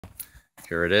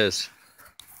Here it is.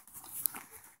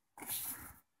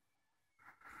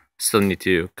 Still need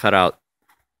to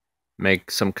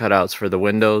make some cutouts for the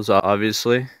windows,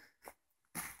 obviously.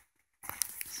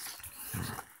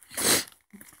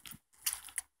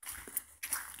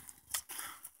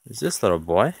 Who's this little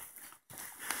boy?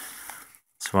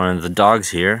 It's one of the dogs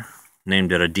here.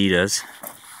 Named it Adidas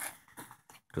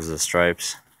because of the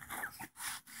stripes.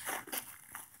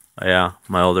 Oh yeah,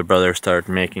 my older brother started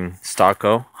making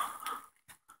stucco.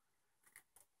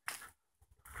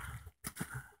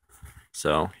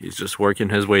 So he's just working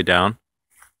his way down.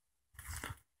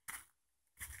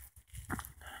 I'm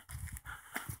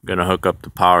gonna hook up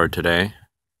the power today.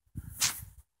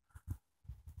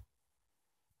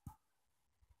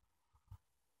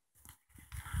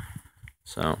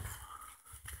 So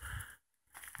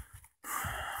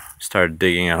started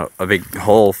digging out a big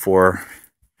hole for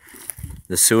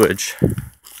the sewage.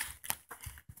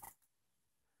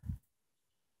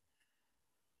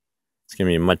 It's gonna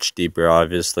be much deeper,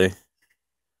 obviously.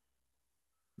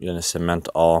 I'm gonna cement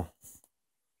all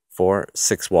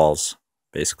 6 walls,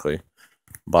 basically.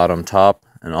 Bottom, top,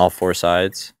 and all 4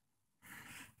 sides.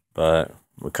 But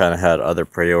we kind of had other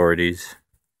priorities.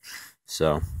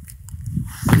 So,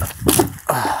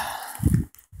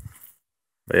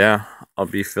 but yeah, I'll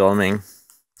be filming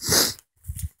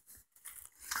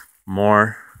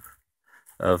more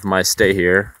of my stay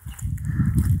here.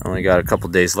 I only got a couple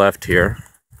days left here.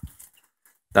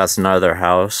 That's another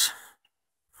house.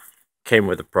 Came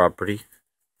with the property.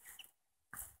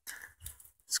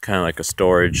 It's kind of like a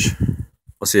storage.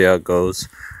 We'll see how it goes.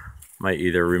 Might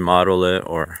either remodel it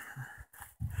or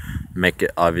make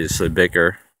it obviously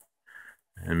bigger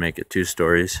and make it 2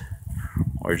 stories,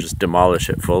 or just demolish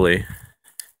it fully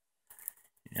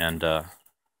and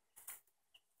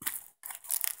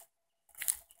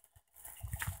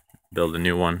build a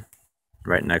new one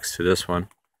right next to this one.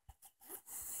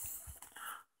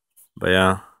 But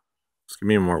yeah, it's gonna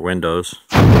be more windows,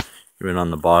 even on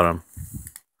the bottom.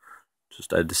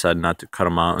 Just I decided not to cut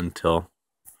them out until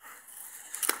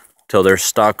they're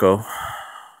stucco.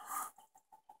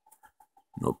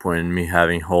 No point in me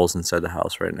having holes inside the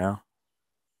house right now.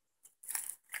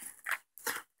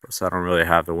 Plus I don't really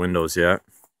have the windows yet.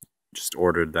 Just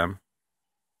ordered them.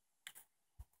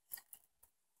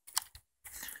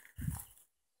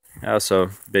 Yeah,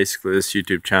 so basically this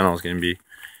YouTube channel is going to be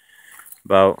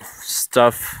about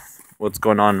stuff, what's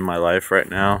going on in my life right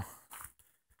now.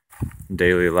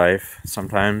 Daily life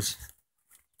sometimes.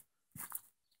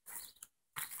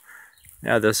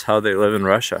 Yeah, this is how they live in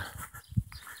Russia.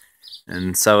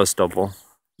 In Sevastopol.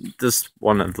 This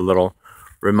one of the little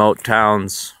remote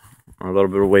towns, a little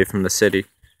bit away from the city,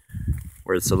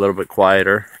 where it's a little bit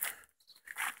quieter,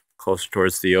 closer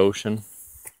towards the ocean.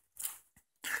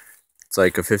 It's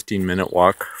like a 15-minute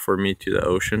walk for me to the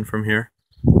ocean from here.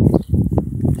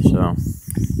 So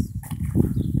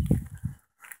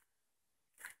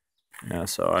yeah,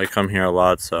 so I come here a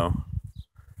lot, so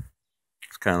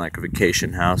it's kind of like a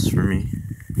vacation house for me.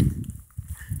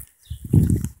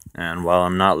 And while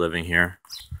I'm not living here,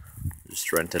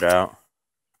 just rent it out.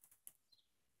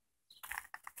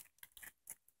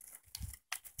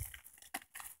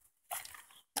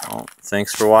 Well,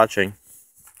 thanks for watching.